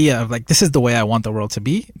that idea of like, this is the way I want the world to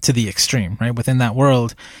be, to the extreme, right? Within that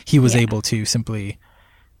world, he was able to simply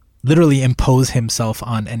literally impose himself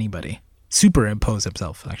on anybody. Superimpose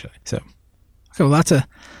himself, actually. So, okay, well,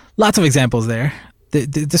 lots of examples there.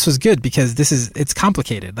 This was good because it's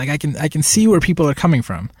complicated. Like I can see where people are coming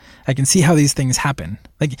from. I can see how these things happen.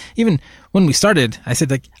 Like even when we started, I said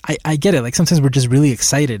like, I get it. Like sometimes we're just really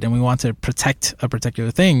excited and we want to protect a particular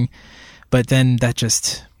thing, but then that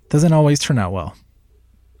just doesn't always turn out well.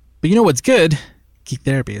 But you know what's good? Geek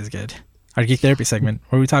Therapy is good. Our Geek Therapy segment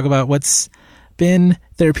where we talk about what's been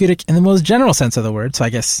therapeutic in the most general sense of the word. So I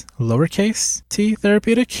guess lowercase t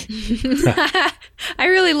therapeutic. I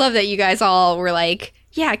really love that you guys all were like,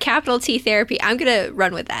 yeah, capital T therapy. I'm going to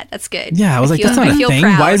run with that. That's good. Yeah, I was like, that's not a thing.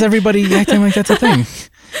 Proud. Why is everybody acting like that's a thing?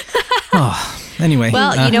 Oh, anyway.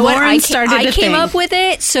 Well, you know what? I came thing. up with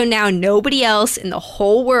it, so now nobody else in the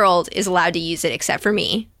whole world is allowed to use it except for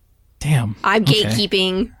me. Damn. I'm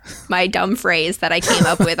gatekeeping my dumb phrase that I came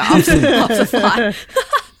up with off the fly.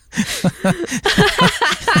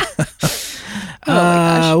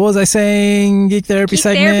 What was I saying? Geek Therapy Geek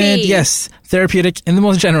segment. Therapy. Yes. Therapeutic in the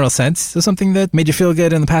most general sense. So something that made you feel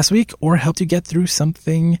good in the past week or helped you get through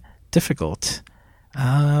something difficult.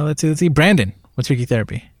 Let's see. Brandon, what's your Geek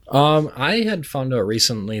Therapy? I had found out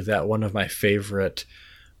recently that one of my favorite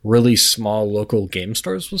really small local game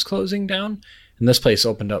stores was closing down. And this place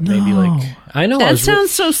opened up maybe like, I know. That sounds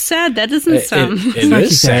so sad. That doesn't sound. It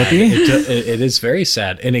is sad. It is very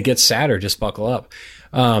sad. And it gets sadder. Just buckle up.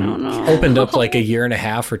 Opened up like a year and a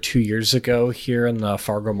half or 2 years ago here in the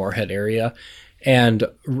Fargo Moorhead area. And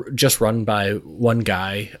just run by one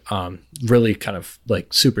guy, really kind of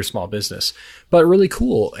like super small business, but really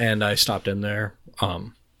cool. And I stopped in there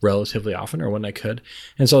relatively often or when I could.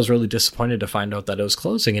 And so I was really disappointed to find out that it was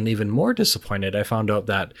closing. And even more disappointed, I found out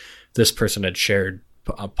that this person had shared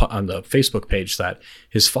on the Facebook page that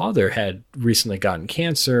his father had recently gotten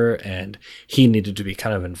cancer and he needed to be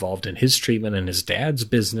kind of involved in his treatment and his dad's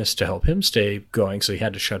business to help him stay going. So he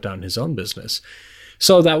had to shut down his own business.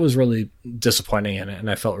 So that was really disappointing and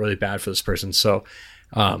I felt really bad for this person. So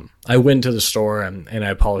I went to the store and I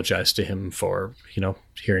apologized to him for,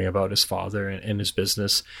 hearing about his father and his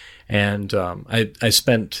business. And I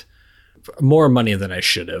spent more money than I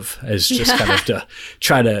should have as just kind of to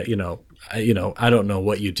try to, I don't know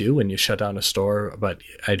what you do when you shut down a store, but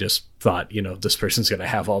I just thought, this person's going to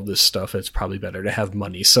have all this stuff. It's probably better to have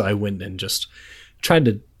money. So I went and just tried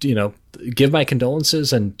to, give my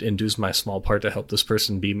condolences and do my small part to help this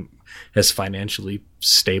person be as financially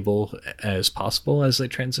stable as possible as they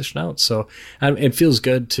transition out. So it feels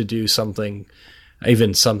good to do something,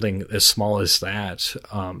 even something as small as that.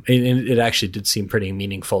 And it actually did seem pretty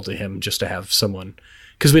meaningful to him just to have someone,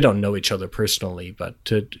 because we don't know each other personally, but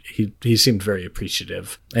he seemed very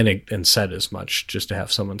appreciative and said as much just to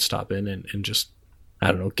have someone stop in and just, I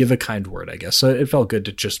don't know, give a kind word, I guess. So it felt good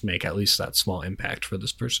to just make at least that small impact for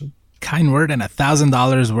this person. Kind word and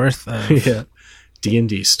 $1,000 worth of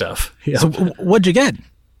D&D stuff. Yeah. So what'd you get?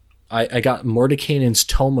 I got Mordenkainen's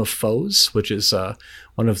Tome of Foes, which is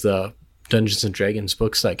one of the Dungeons and Dragons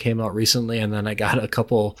books that came out recently, and then I got a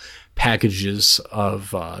couple packages of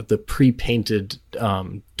the pre-painted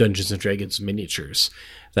Dungeons and Dragons miniatures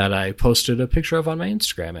that I posted a picture of on my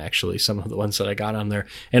Instagram, actually, some of the ones that I got on there,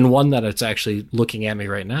 and one that it's actually looking at me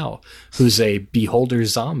right now, who's a beholder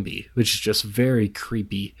zombie, which is just very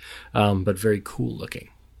creepy, but very cool looking.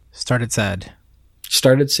 Started sad.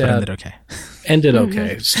 Ended okay. Ended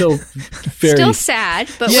okay. Still very... Still sad,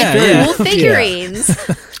 but with cool figurines.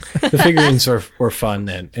 Yeah. The figurines were fun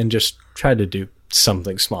and just tried to do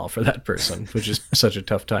something small for that person, which is such a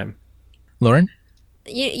tough time. Lauren?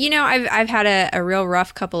 I've had a real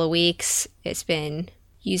rough couple of weeks. It's been,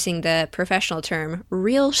 using the professional term,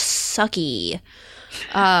 real sucky.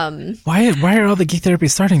 Why are all the geek therapies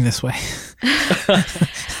starting this way?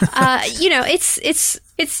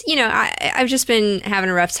 I've just been having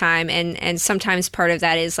a rough time, and sometimes part of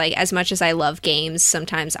that is like, as much as I love games,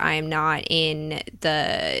 sometimes I am not in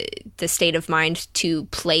the state of mind to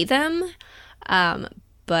play them.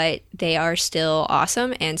 But they are still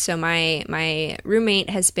awesome. And so my roommate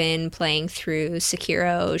has been playing through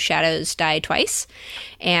Sekiro Shadows Die Twice.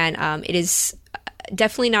 And it is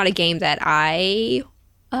definitely not a game that I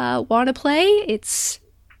want to play. It's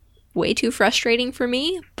way too frustrating for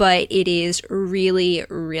me, but it is really,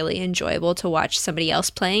 really enjoyable to watch somebody else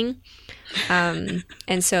playing. And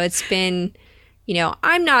so it's been,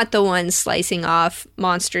 I'm not the one slicing off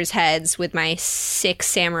monsters' heads with my sick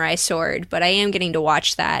samurai sword, but I am getting to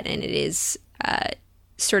watch that, and it is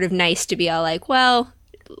sort of nice to be all like, well,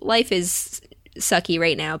 life is sucky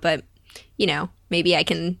right now, but, maybe I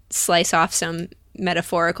can slice off some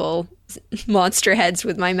metaphorical monster heads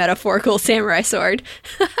with my metaphorical samurai sword.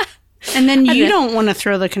 And then you don't want to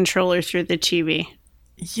throw the controller through the TV.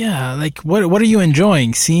 Yeah, like what are you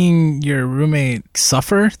enjoying? Seeing your roommate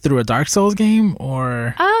suffer through a Dark Souls game,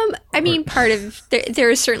 or part of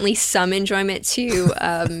there is certainly some enjoyment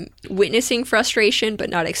to witnessing frustration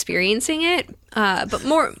but not experiencing it. But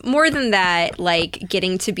more than that, like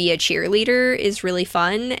getting to be a cheerleader is really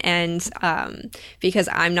fun, and because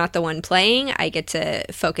I'm not the one playing, I get to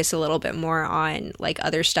focus a little bit more on like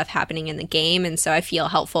other stuff happening in the game, and so I feel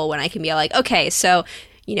helpful when I can be like, okay, so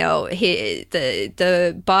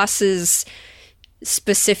the boss's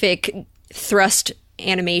specific thrust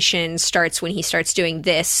animation starts when he starts doing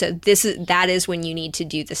this. So that is when you need to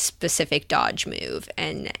do the specific dodge move.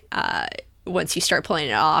 And once you start pulling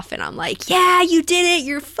it off, and I'm like, yeah, you did it.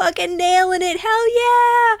 You're fucking nailing it. Hell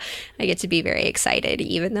yeah. I get to be very excited,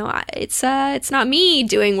 even though it's not me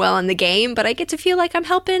doing well in the game, but I get to feel like I'm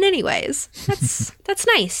helping anyways. That's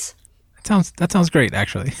nice. That sounds great,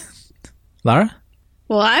 actually. Lara?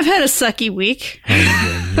 Well, I've had a sucky week.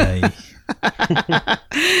 I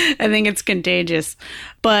think it's contagious.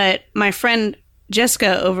 But my friend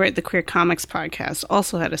Jessica over at the Queer Comics podcast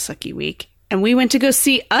also had a sucky week. And we went to go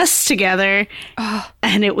see Us together.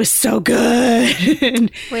 And it was so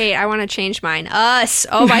good. Wait, I want to change mine. Us.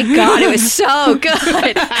 Oh my God, it was so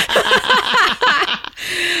good.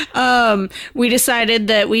 We decided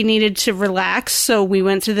that we needed to relax, so we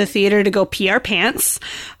went to the theater to go pee our pants.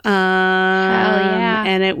 Hell yeah.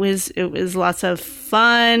 And it was lots of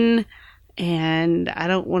fun. And I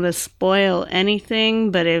don't want to spoil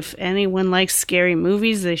anything, but if anyone likes scary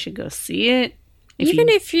movies, they should go see it.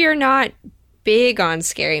 If you're not big on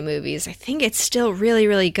scary movies, I think it's still really,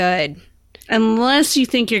 really good. Unless you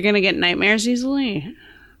think you're going to get nightmares easily.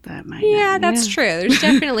 That might that's true. There's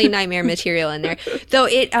definitely nightmare material in there. Though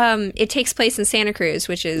it takes place in Santa Cruz,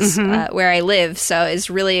 which is where I live, so it's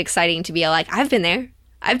really exciting to be like, I've been there.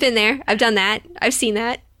 I've done that. I've seen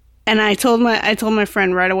that. And I told my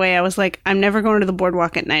friend right away, I was like, I'm never going to the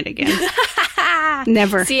boardwalk at night again.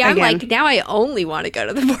 Never. See, I'm again. like, now I only want to go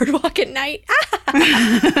to the boardwalk at night.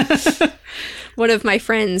 One of my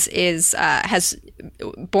friends has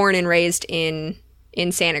born and raised in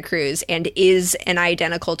Santa Cruz and is an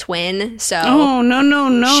identical twin. So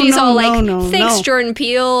no. She's all like, thanks, Jordan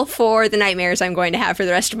Peele, for the nightmares I'm going to have for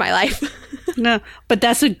the rest of my life. No, but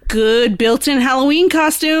that's a good built-in Halloween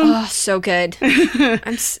costume. Oh, so good.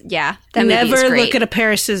 That movie Never is great. look at a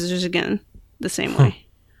pair of scissors again the same way.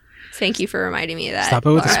 Thank you for reminding me of that. Stop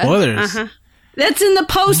it with the spoilers. That's in the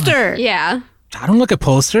poster. Yeah. I don't look at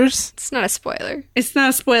posters. It's not a spoiler. It's not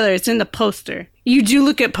a spoiler. It's in the poster. You do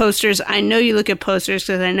look at posters. I know you look at posters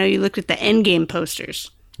because I know you looked at the Endgame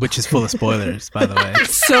posters. Which is full of spoilers, by the way.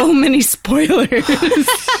 So many spoilers.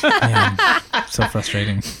 Man, so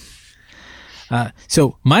frustrating.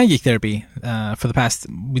 So my geek therapy for the past,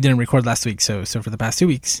 we didn't record last week, so for the past 2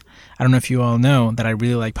 weeks, I don't know if you all know that I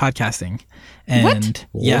really like podcasting. And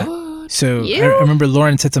yeah. So I remember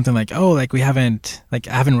Lauren said something like, "Oh, like I haven't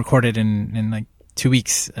recorded in like 2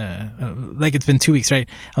 weeks. Like it's been 2 weeks, right?"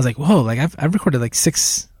 I was like, "Whoa! Like I've recorded like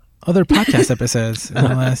 6 other podcast episodes in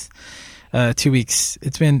the last 2 weeks.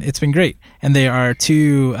 It's been great, and they are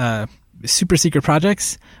 2 super secret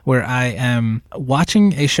projects where I am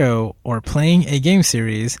watching a show or playing a game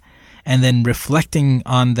series, and then reflecting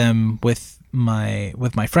on them with my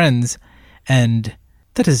friends, and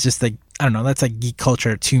that is just like." I don't know, that's like geek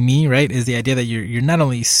culture to me, right? Is the idea that you're not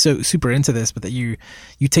only so super into this, but that you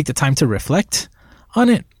take the time to reflect on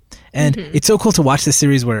it. And it's so cool to watch this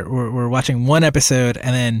series where we're watching one episode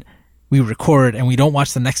and then we record and we don't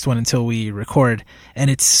watch the next one until we record.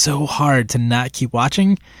 And it's so hard to not keep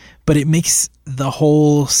watching, but it makes the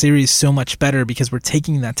whole series so much better because we're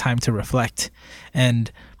taking that time to reflect.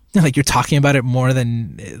 And like you're talking about it longer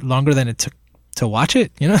than it took to watch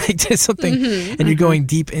it, like there's something and you're going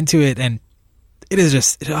deep into it, and it is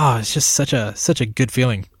just it's just such a good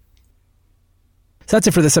feeling. So that's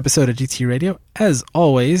it for this episode of GT Radio. As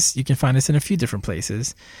always, you can find us in a few different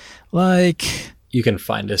places. Like you can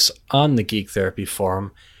find us on the Geek Therapy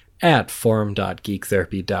forum at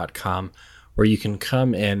forum.geektherapy.com, where you can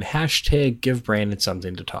come and hashtag give Brandon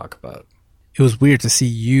something to talk about. It was weird to see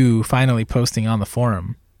you finally posting on the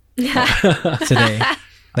forum today.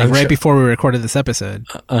 Like right before we recorded this episode.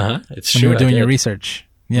 It's when true. you were doing your research.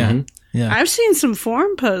 Yeah. Yeah. I've seen some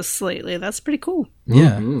forum posts lately. That's pretty cool.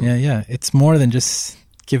 Yeah. Yeah. It's more than just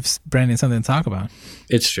gives Brandon something to talk about.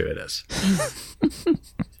 It's true. It is.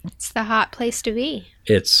 It's the hot place to be.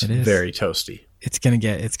 It's very toasty. It's gonna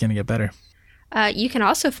get better. You can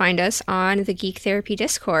also find us on the Geek Therapy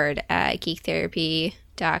Discord at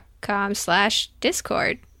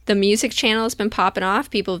geektherapy.com/Discord. The music channel has been popping off.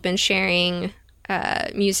 People have been sharing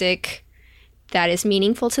music that is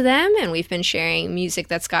meaningful to them, and we've been sharing music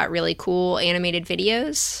that's got really cool animated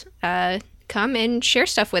videos. Come and share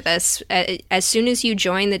stuff with us. As soon as you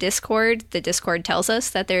join the Discord tells us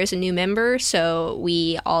that there is a new member, so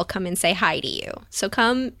we all come and say hi to you. So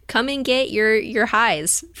come and get your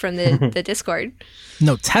highs from the Discord.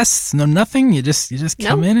 No tests, no nothing. You just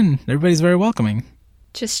come in, and everybody's very welcoming.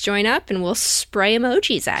 Just join up, and we'll spray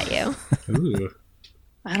emojis at you. Ooh.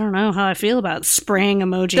 I don't know how I feel about spraying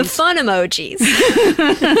emojis. The fun emojis.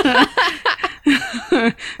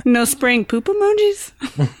 No spraying poop emojis?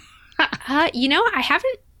 I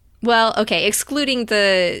haven't. Well, okay, excluding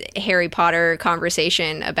the Harry Potter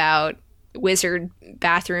conversation about wizard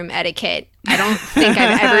bathroom etiquette, I don't think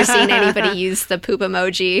I've ever seen anybody use the poop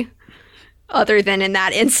emoji other than in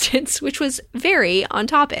that instance, which was very on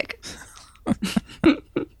topic.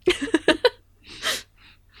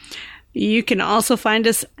 You can also find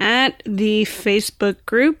us at the Facebook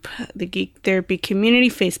group, the Geek Therapy Community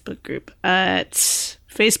Facebook group, at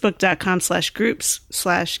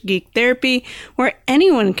facebook.com/groups/geektherapy, where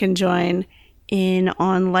anyone can join in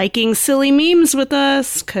on liking silly memes with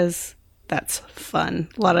us, because that's fun.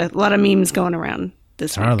 A lot of memes going around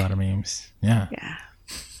this week. There are a lot of memes. Yeah. Yeah.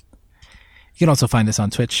 You can also find us on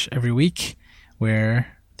Twitch every week,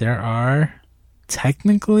 where there are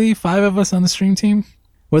technically 5 of us on the stream team.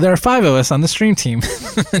 Well, there are 5 of us on the stream team.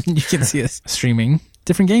 You can see us streaming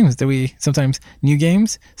different games that we sometimes new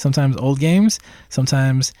games, sometimes old games,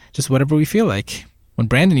 sometimes just whatever we feel like. When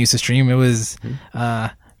Brandon used to stream, it was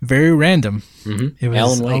very random. It was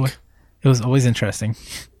Alan Wake. It was always interesting.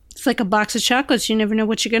 It's like a box of chocolates. You never know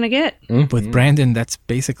what you're going to get. With Brandon, that's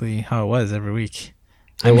basically how it was every week.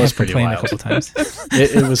 It was pretty complained wild. a couple times.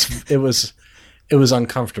 It was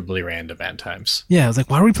uncomfortably random at times. Yeah, I was like,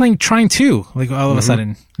 why are we playing Trine 2? Like, all of a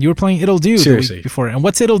sudden, you were playing It'll Do the week before. And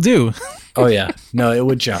what's It'll Do? Oh, yeah. No, it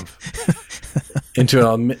would jump into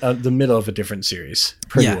the middle of a different series.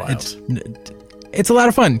 Pretty wild. It's a lot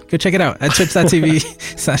of fun. Go check it out at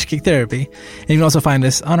twitch.tv/geektherapy. And you can also find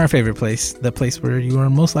us on our favorite place, the place where you are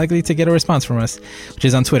most likely to get a response from us, which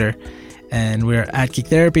is on Twitter. And we're at Geek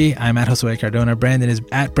Therapy. I'm at Josue Cardona. Brandon is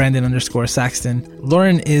at Brandon_Saxton.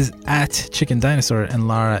 Lauren is at Chicken Dinosaur. And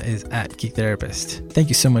Lara is at Geek Therapist. Thank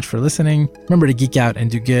you so much for listening. Remember to geek out and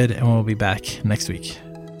do good, and we'll be back next week.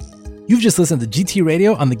 You've just listened to GT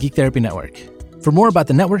Radio on the Geek Therapy Network. For more about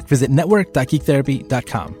the network, visit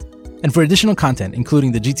network.geektherapy.com. And for additional content,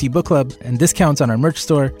 including the GT Book Club and discounts on our merch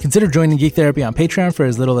store, consider joining Geek Therapy on Patreon for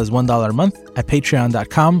as little as $1 a month at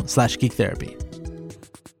patreon.com/geektherapy.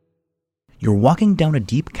 You're walking down a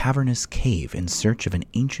deep cavernous cave in search of an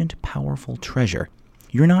ancient, powerful treasure.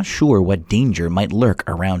 You're not sure what danger might lurk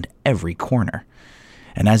around every corner.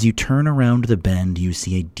 And as you turn around the bend, you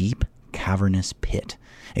see a deep, cavernous pit.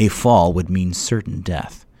 A fall would mean certain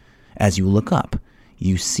death. As you look up,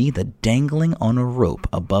 you see that dangling on a rope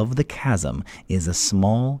above the chasm is a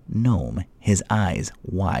small gnome, his eyes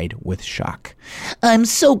wide with shock. I'm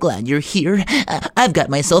so glad you're here. I've got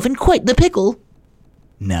myself in quite the pickle.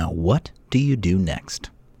 Now what do you do next?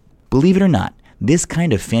 Believe it or not, this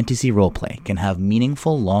kind of fantasy roleplay can have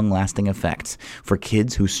meaningful, long-lasting effects for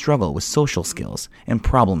kids who struggle with social skills and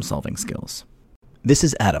problem-solving skills. This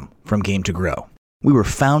is Adam from Game to Grow. We were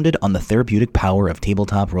founded on the therapeutic power of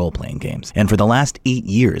tabletop role-playing games, and for the last 8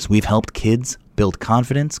 years, we've helped kids build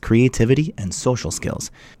confidence, creativity, and social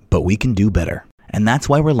skills. But we can do better, and that's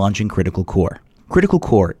why we're launching Critical Core. Critical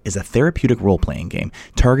Core is a therapeutic role-playing game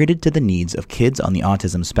targeted to the needs of kids on the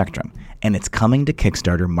autism spectrum, and it's coming to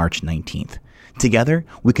Kickstarter March 19th. Together,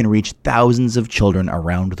 we can reach thousands of children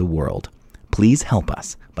around the world. Please help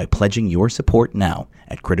us by pledging your support now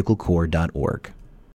at criticalcore.org.